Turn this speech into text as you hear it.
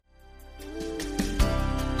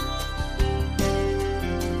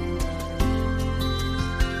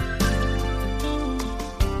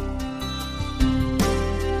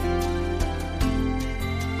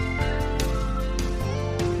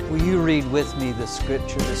with me the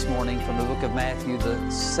scripture this morning from the book of Matthew, the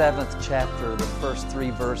 7th chapter, the first 3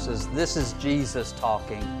 verses. This is Jesus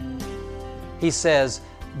talking. He says,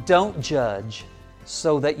 "Don't judge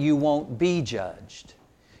so that you won't be judged.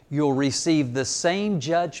 You'll receive the same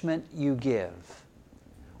judgment you give.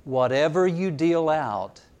 Whatever you deal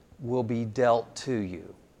out will be dealt to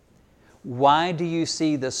you. Why do you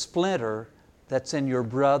see the splinter that's in your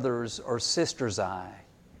brother's or sister's eye,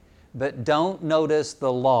 but don't notice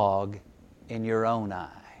the log in your own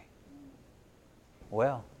eye?"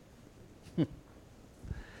 Well,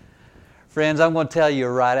 friends, I'm going to tell you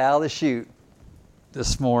right out of the chute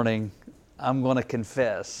this morning, I'm going to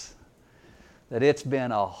confess that it's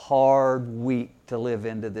been a hard week to live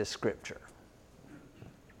into this scripture.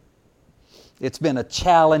 It's been a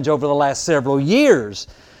challenge over the last several years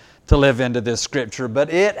to live into this scripture, but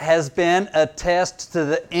it has been a test to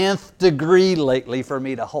the nth degree lately for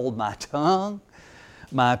me to hold my tongue,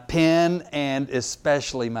 my pen, and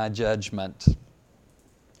especially my judgment.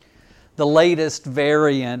 The latest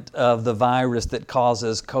variant of the virus that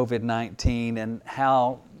causes COVID-19 and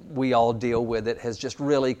how we all deal with it has just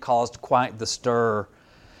really caused quite the stir.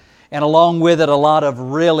 And along with it, a lot of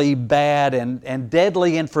really bad and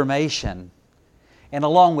deadly information. And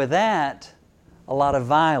along with that, a lot of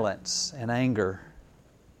violence and anger.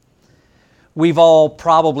 We've all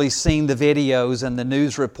probably seen the videos and the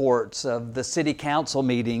news reports of the city council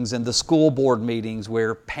meetings and the school board meetings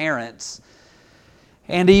where parents,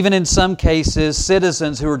 and even in some cases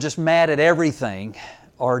citizens who are just mad at everything,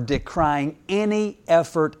 are decrying any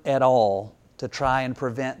effort at all to try and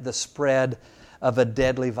prevent the spread of a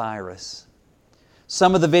deadly virus.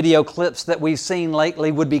 Some of the video clips that we've seen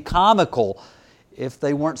lately would be comical if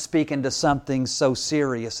they weren't speaking to something so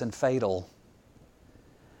serious and fatal.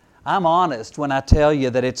 I'm honest when I tell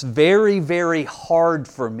you that it's very, very hard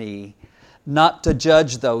for me not to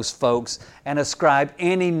judge those folks and ascribe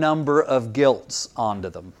any number of guilts onto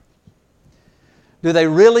them. Do they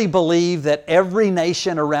really believe that every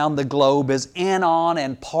nation around the globe is in on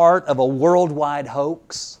and part of a worldwide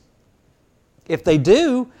hoax? If they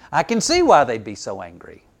do, I can see why they'd be so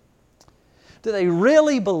angry. Do they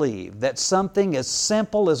really believe that something as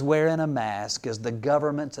simple as wearing a mask is the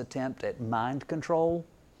government's attempt at mind control?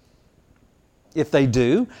 If they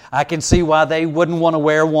do, I can see why they wouldn't want to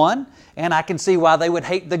wear one, and I can see why they would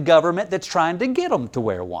hate the government that's trying to get them to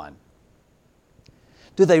wear one.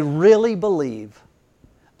 Do they really believe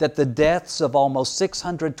that the deaths of almost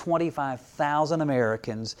 625,000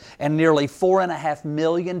 Americans and nearly 4.5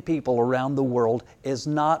 million people around the world is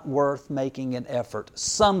not worth making an effort,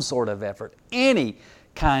 some sort of effort, any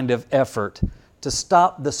kind of effort to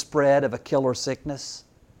stop the spread of a killer sickness?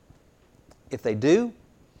 If they do,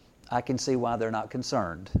 I can see why they're not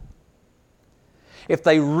concerned. If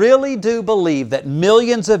they really do believe that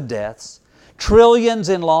millions of deaths, trillions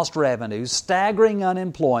in lost revenues, staggering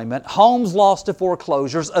unemployment, homes lost to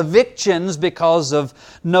foreclosures, evictions because of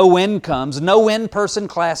no incomes, no in-person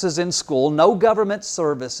classes in school, no government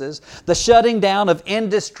services, the shutting down of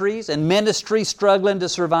industries and ministries struggling to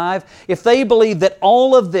survive, if they believe that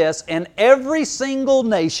all of this in every single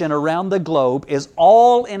nation around the globe is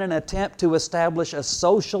all in an attempt to establish a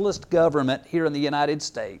socialist government here in the United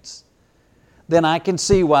States, then I can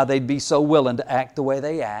see why they'd be so willing to act the way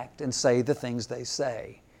they act and say the things they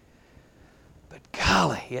say. But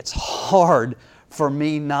golly, it's hard for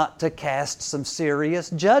me not to cast some serious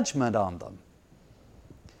judgment on them.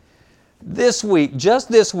 Just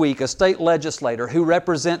this week, a state legislator who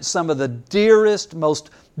represents some of the dearest, most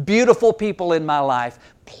beautiful people in my life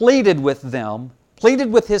pleaded with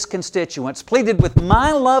his constituents, pleaded with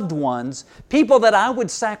my loved ones, people that I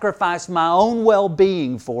would sacrifice my own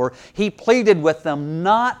well-being for. He pleaded with them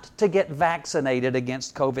not to get vaccinated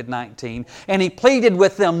against COVID-19, and he pleaded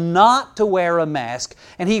with them not to wear a mask,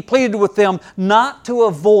 and he pleaded with them not to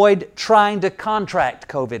avoid trying to contract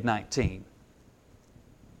COVID-19.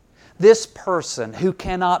 This person who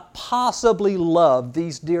cannot possibly love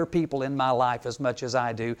these dear people in my life as much as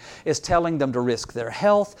I do is telling them to risk their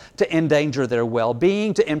health, to endanger their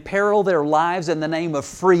well-being, to imperil their lives in the name of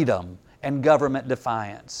freedom and government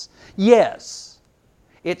defiance. Yes,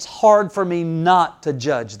 it's hard for me not to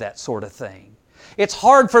judge that sort of thing. It's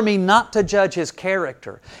hard for me not to judge his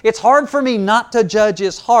character. It's hard for me not to judge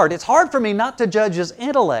his heart. It's hard for me not to judge his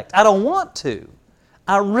intellect. I don't want to.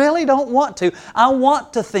 I really don't want to. I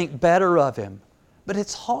want to think better of him. But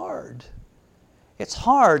it's hard. It's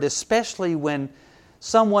hard, especially when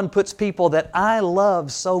someone puts people that I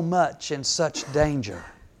love so much in such danger.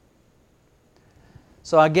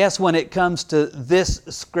 So I guess when it comes to this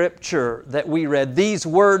scripture that we read, these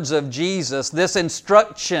words of Jesus, this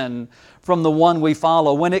instruction from the one we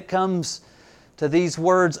follow, when it comes to these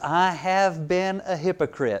words, I have been a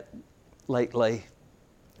hypocrite lately.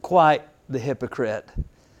 Quite the hypocrite.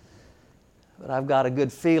 But I've got a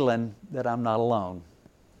good feeling that I'm not alone.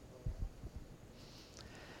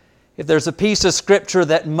 If there's a piece of Scripture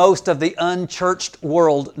that most of the unchurched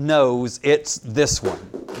world knows, it's this one.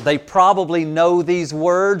 They probably know these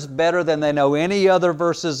words better than they know any other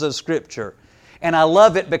verses of Scripture. And I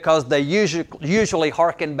love it because they usually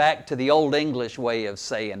hearken back to the Old English way of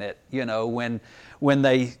saying it. You know, when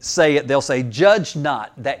they say it, they'll say, "Judge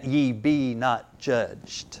not, that ye be not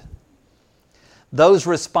judged." Those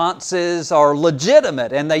responses are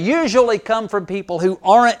legitimate, and they usually come from people who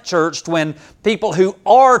aren't churched when people who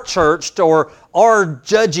are churched or are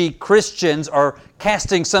judgy Christians are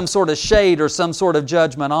casting some sort of shade or some sort of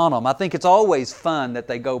judgment on them. I think it's always fun that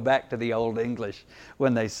they go back to the Old English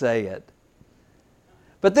when they say it.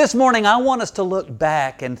 But this morning I want us to look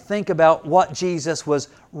back and think about what Jesus was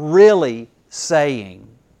really saying.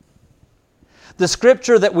 The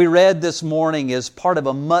scripture that we read this morning is part of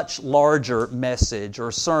a much larger message or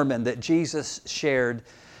sermon that Jesus shared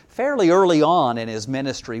fairly early on in His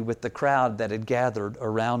ministry with the crowd that had gathered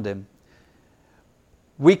around Him.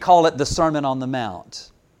 We call it the Sermon on the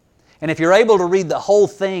Mount. And if you're able to read the whole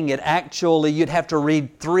thing, you'd have to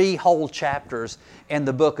read 3 whole chapters in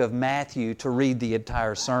the book of Matthew to read the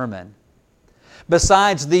entire sermon.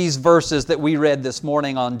 Besides these verses that we read this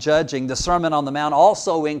morning on judging, the Sermon on the Mount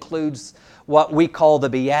also includes what we call the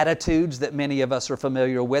Beatitudes that many of us are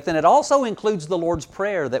familiar with, and it also includes the Lord's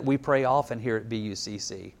Prayer that we pray often here at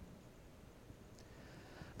BUCC.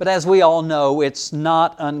 But as we all know, it's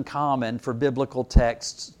not uncommon for biblical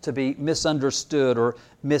texts to be misunderstood or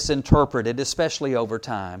misinterpreted, especially over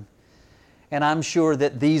time. And I'm sure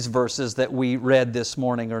that these verses that we read this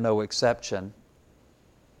morning are no exception.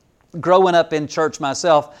 Growing up in church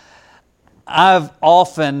myself, I've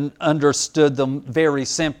often understood them very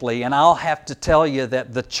simply, and I'll have to tell you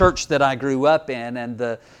that the church that I grew up in and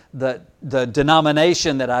the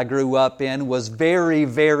denomination that I grew up in was very,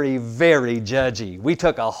 very, very judgy. We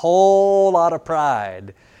took a whole lot of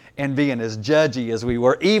pride in being as judgy as we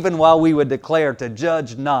were, even while we would declare to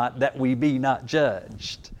judge not, that we be not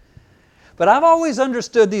judged. But I've always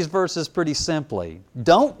understood these verses pretty simply.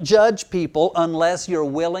 Don't judge people unless you're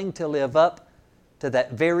willing to live up to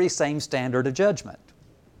that very same standard of judgment.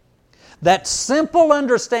 That simple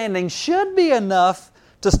understanding should be enough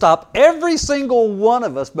to stop every single one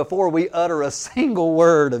of us before we utter a single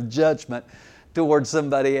word of judgment towards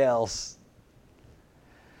somebody else.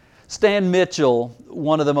 Stan Mitchell,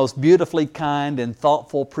 one of the most beautifully kind and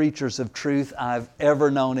thoughtful preachers of truth I've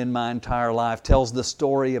ever known in my entire life, tells the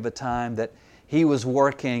story of a time that he was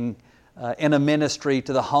working in a ministry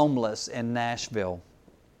to the homeless in Nashville.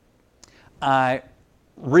 I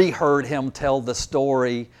reheard him tell the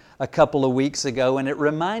story a couple of weeks ago, and it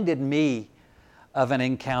reminded me of an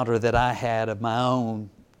encounter that I had of my own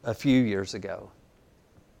a few years ago.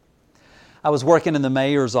 I was working in the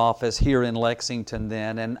mayor's office here in Lexington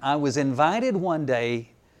then, and I was invited one day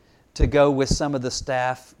to go with some of the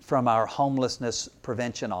staff from our homelessness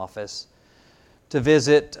prevention office to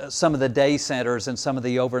visit some of the day centers and some of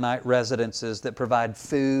the overnight residences that provide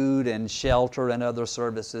food and shelter and other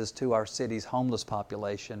services to our city's homeless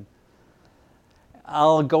population.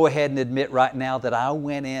 I'll go ahead and admit right now that I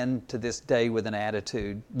went into this day with an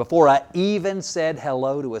attitude. Before I even said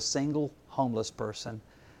hello to a single homeless person,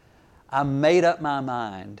 I made up my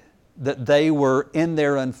mind that they were in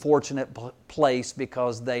their unfortunate place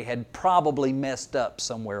because they had probably messed up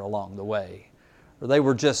somewhere along the way, or they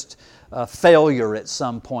were just a failure at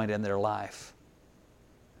some point in their life.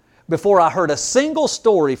 Before I heard a single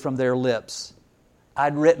story from their lips,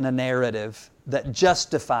 I'd written a narrative that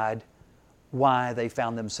justified why they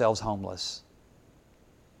found themselves homeless.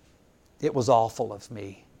 It was awful of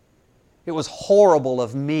me. It was horrible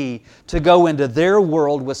of me to go into their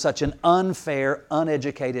world with such an unfair,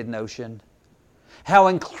 uneducated notion. How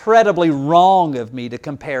incredibly wrong of me to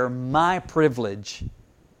compare my privilege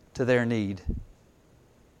to their need.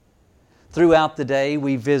 Throughout the day,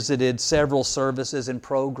 we visited several services and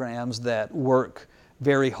programs that work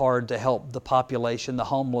very hard to help the population, the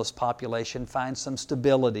homeless population, find some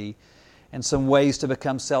stability and some ways to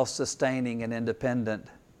become self-sustaining and independent.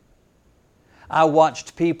 I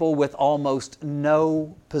watched people with almost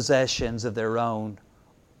no possessions of their own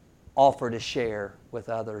offer to share with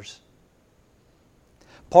others.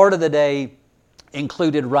 Part of the day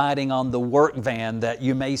included riding on the work van that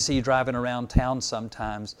you may see driving around town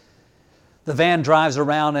sometimes. The van drives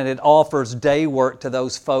around and it offers day work to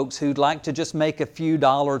those folks who'd like to just make a few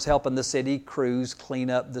dollars helping the city crews clean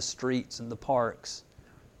up the streets and the parks.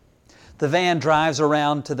 The van drives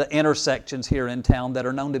around to the intersections here in town that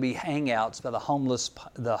are known to be hangouts for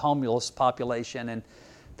the homeless population and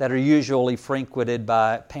that are usually frequented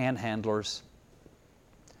by panhandlers.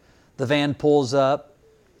 The van pulls up.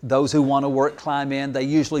 Those who want to work climb in. They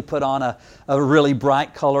usually put on a really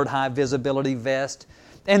bright colored high visibility vest.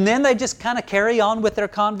 And then they just kind of carry on with their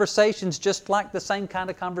conversations just like the same kind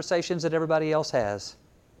of conversations that everybody else has.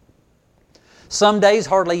 Some days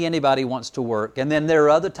hardly anybody wants to work. And then there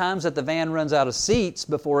are other times that the van runs out of seats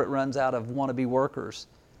before it runs out of wannabe workers.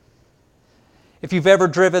 If you've ever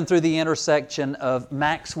driven through the intersection of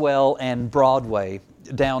Maxwell and Broadway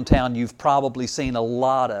downtown, you've probably seen a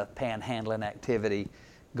lot of panhandling activity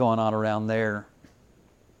going on around there.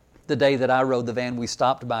 The day that I rode the van, we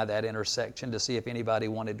stopped by that intersection to see if anybody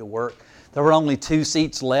wanted to work. There were only 2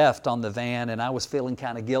 seats left on the van, and I was feeling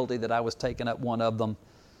kind of guilty that I was taking up one of them.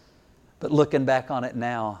 But looking back on it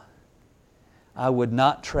now, I would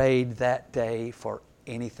not trade that day for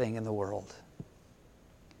anything in the world.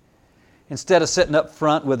 Instead of sitting up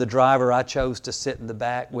front with the driver, I chose to sit in the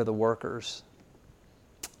back with the workers.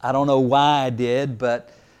 I don't know why I did,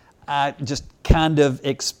 but I just kind of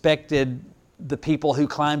expected the people who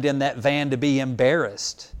climbed in that van to be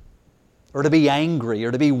embarrassed or to be angry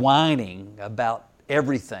or to be whining about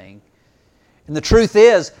everything. And the truth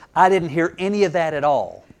is, I didn't hear any of that at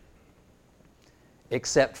all,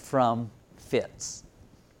 except from Fitz.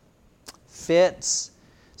 Fitz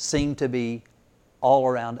seemed to be all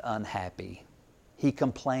around unhappy. He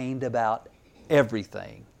complained about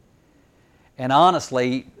everything. And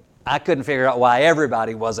honestly, I couldn't figure out why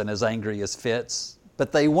everybody wasn't as angry as Fitz,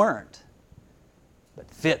 but they weren't. But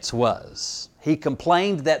Fitz was. He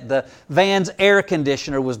complained that the van's air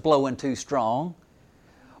conditioner was blowing too strong,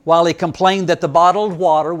 while he complained that the bottled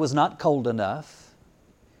water was not cold enough.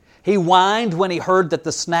 He whined when he heard that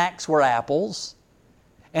the snacks were apples,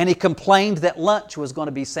 and he complained that lunch was going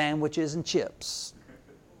to be sandwiches and chips.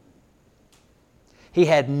 He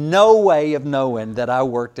had no way of knowing that I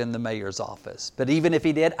worked in the mayor's office. But even if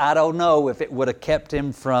he did, I don't know if it would have kept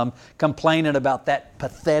him from complaining about that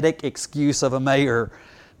pathetic excuse of a mayor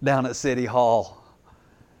down at City Hall.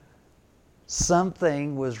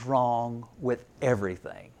 Something was wrong with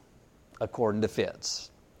everything, according to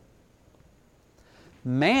Fitz.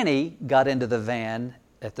 Manny got into the van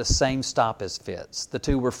at the same stop as Fitz. The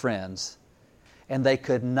two were friends, and they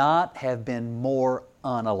could not have been more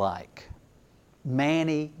unalike.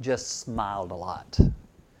 Manny just smiled a lot.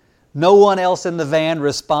 No one else in the van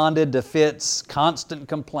responded to Fitz's constant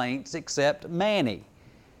complaints except Manny.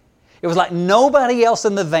 It was like nobody else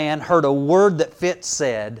in the van heard a word that Fitz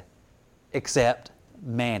said except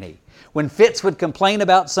Manny. When Fitz would complain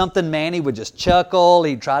about something, Manny would just chuckle,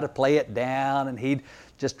 he'd try to play it down, and he'd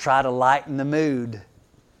just try to lighten the mood.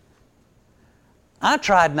 I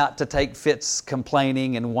tried not to take Fitz's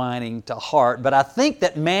complaining and whining to heart, but I think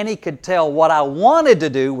that Manny could tell what I wanted to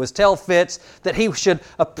do was tell Fitz that he should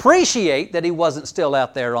appreciate that he wasn't still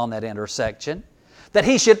out there on that intersection, that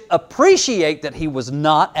he should appreciate that he was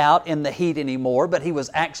not out in the heat anymore, but he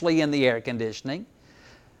was actually in the air conditioning.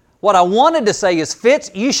 What I wanted to say is,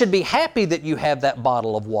 Fitz, you should be happy that you have that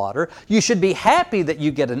bottle of water. You should be happy that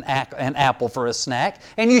you get an apple for a snack,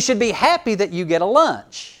 and you should be happy that you get a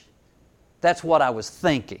lunch. That's what I was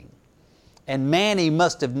thinking. And Manny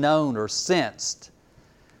must have known or sensed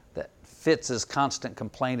that Fitz's constant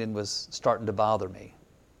complaining was starting to bother me.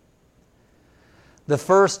 The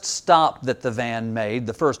first stop that the van made,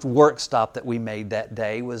 the first work stop that we made that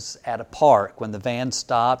day, was at a park. When the van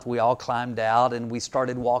stopped, we all climbed out and we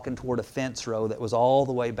started walking toward a fence row that was all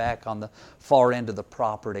the way back on the far end of the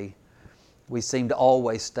property. We seemed to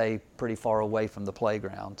always stay pretty far away from the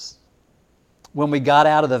playgrounds. When we got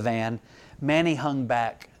out of the van, Manny hung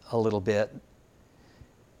back a little bit,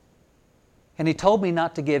 and he told me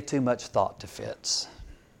not to give too much thought to Fitz.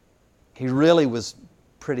 He really was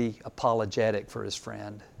pretty apologetic for his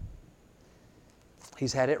friend.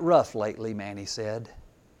 He's had it rough lately, Manny said.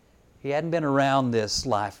 He hadn't been around this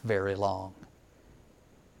life very long.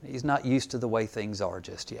 He's not used to the way things are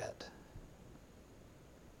just yet.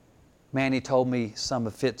 Manny told me some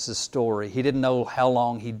of Fitz's story. He didn't know how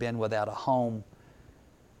long he'd been without a home,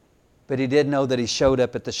 but he did know that he showed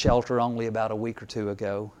up at the shelter only about a week or two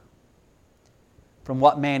ago. From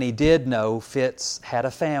what Manny did know, Fitz had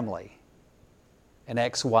a family, an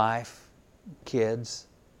ex-wife, kids,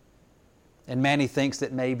 and Manny thinks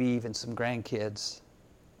that maybe even some grandkids.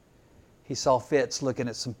 He saw Fitz looking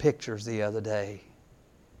at some pictures the other day.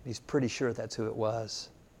 He's pretty sure that's who it was.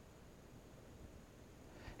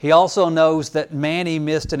 He also knows that Manny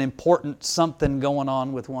missed an important something going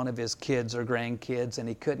on with one of his kids or grandkids, and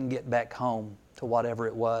he couldn't get back home to whatever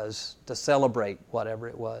it was, to celebrate whatever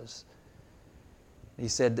it was. He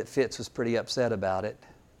said that Fitz was pretty upset about it,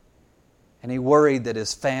 and he worried that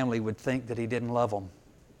his family would think that he didn't love them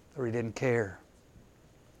or he didn't care.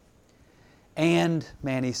 And,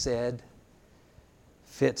 Manny said,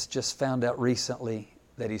 Fitz just found out recently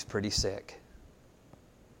that he's pretty sick.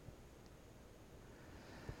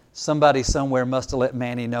 Somebody somewhere must have let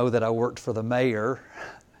Manny know that I worked for the mayor,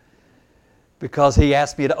 because he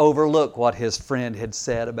asked me to overlook what his friend had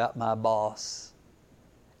said about my boss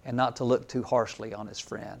and not to look too harshly on his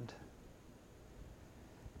friend.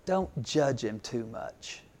 Don't judge him too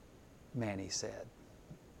much, Manny said.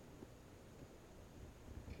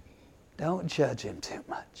 Don't judge him too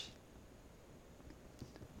much.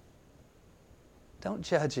 Don't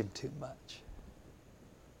judge him too much.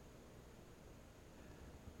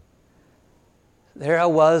 There I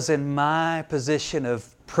was in my position of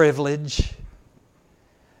privilege,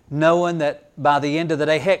 knowing that by the end of the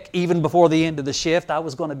day, heck, even before the end of the shift, I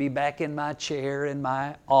was going to be back in my chair, in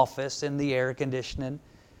my office, in the air conditioning.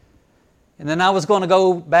 And then I was going to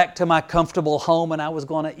go back to my comfortable home and I was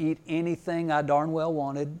going to eat anything I darn well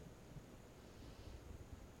wanted.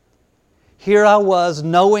 Here I was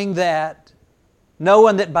knowing that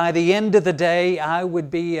by the end of the day I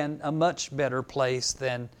would be in a much better place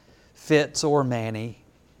than Fitz or Manny.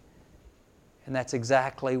 And that's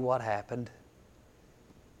exactly what happened.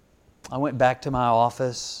 I went back to my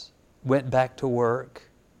office, went back to work.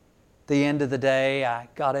 At the end of the day, I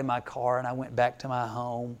got in my car and I went back to my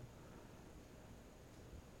home.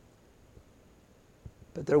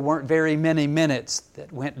 But there weren't very many minutes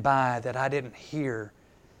that went by that I didn't hear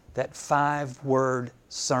that 5-word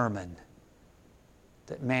sermon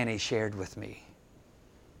that Manny shared with me.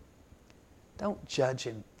 Don't judge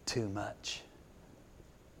him too much.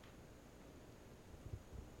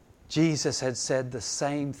 Jesus had said the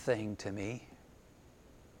same thing to me.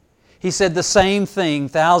 He said the same thing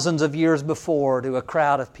thousands of years before to a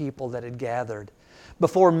crowd of people that had gathered.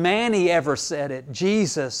 Before Manny ever said it,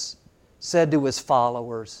 Jesus said to His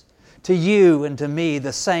followers, to you and to me,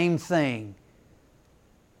 the same thing.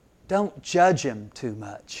 Don't judge him too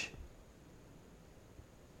much.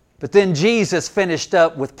 But then Jesus finished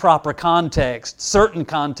up with proper context, certain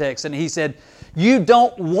context, and He said, you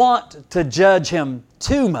don't want to judge him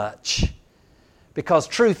too much, because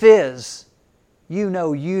truth is, you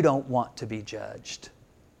know you don't want to be judged.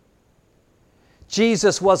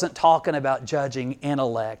 Jesus wasn't talking about judging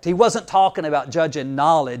intellect. He wasn't talking about judging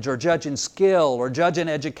knowledge or judging skill or judging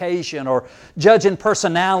education or judging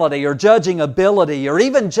personality or judging ability or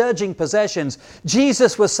even judging possessions.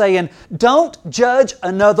 Jesus was saying, don't judge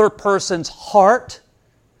another person's heart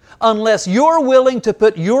unless you're willing to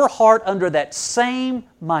put your heart under that same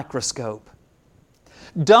microscope.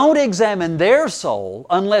 Don't examine their soul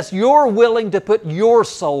unless you're willing to put your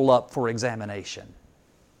soul up for examination.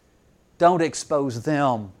 Don't expose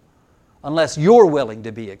them unless you're willing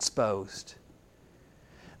to be exposed.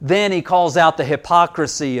 Then He calls out the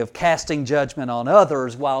hypocrisy of casting judgment on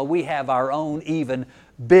others while we have our own even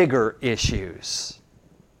bigger issues.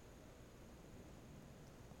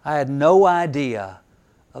 I had no idea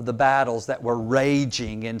of the battles that were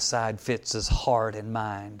raging inside Fitz's heart and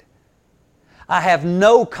mind. I have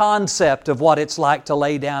no concept of what it's like to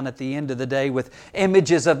lay down at the end of the day with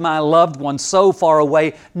images of my loved ones so far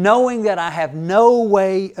away, knowing that I have no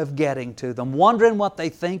way of getting to them, wondering what they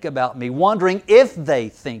think about me, wondering if they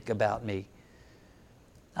think about me.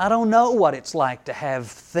 I don't know what it's like to have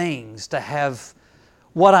things, to have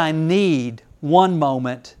what I need one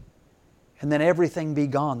moment and then everything be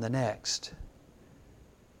gone the next.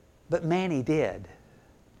 But Manny did.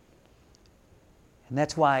 And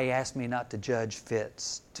that's why He asked me not to judge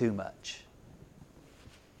Fitz too much.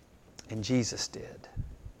 And Jesus did.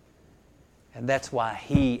 And that's why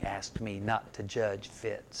He asked me not to judge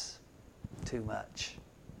Fitz too much.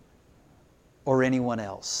 Or anyone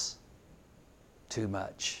else too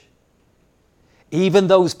much. Even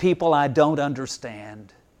those people I don't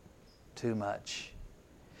understand too much.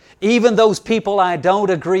 Even those people I don't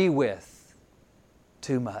agree with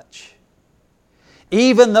too much.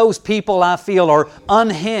 Even those people I feel are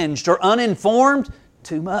unhinged or uninformed,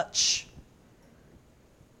 too much.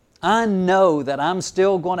 I know that I'm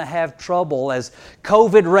still going to have trouble as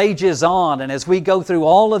COVID rages on and as we go through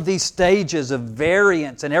all of these stages of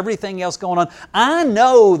variants and everything else going on. I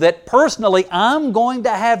know that personally I'm going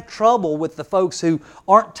to have trouble with the folks who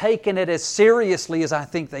aren't taking it as seriously as I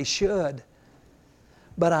think they should.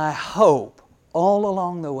 But I hope all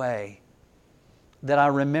along the way that I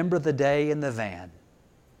remember the day in the van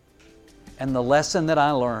And the lesson that I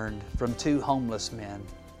learned from two homeless men,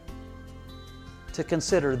 to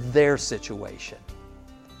consider their situation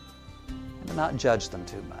and to not judge them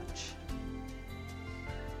too much.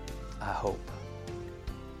 I hope.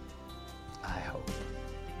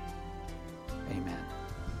 Amen.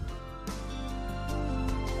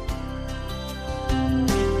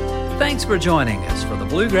 Thanks for joining us for the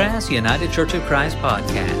Bluegrass United Church of Christ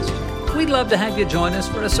podcast. We'd love to have you join us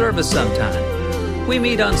for a service sometime. We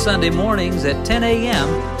meet on Sunday mornings at 10 a.m.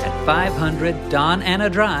 at 500 Don Anna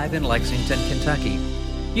Drive in Lexington, Kentucky.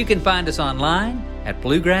 You can find us online at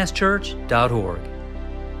bluegrasschurch.org.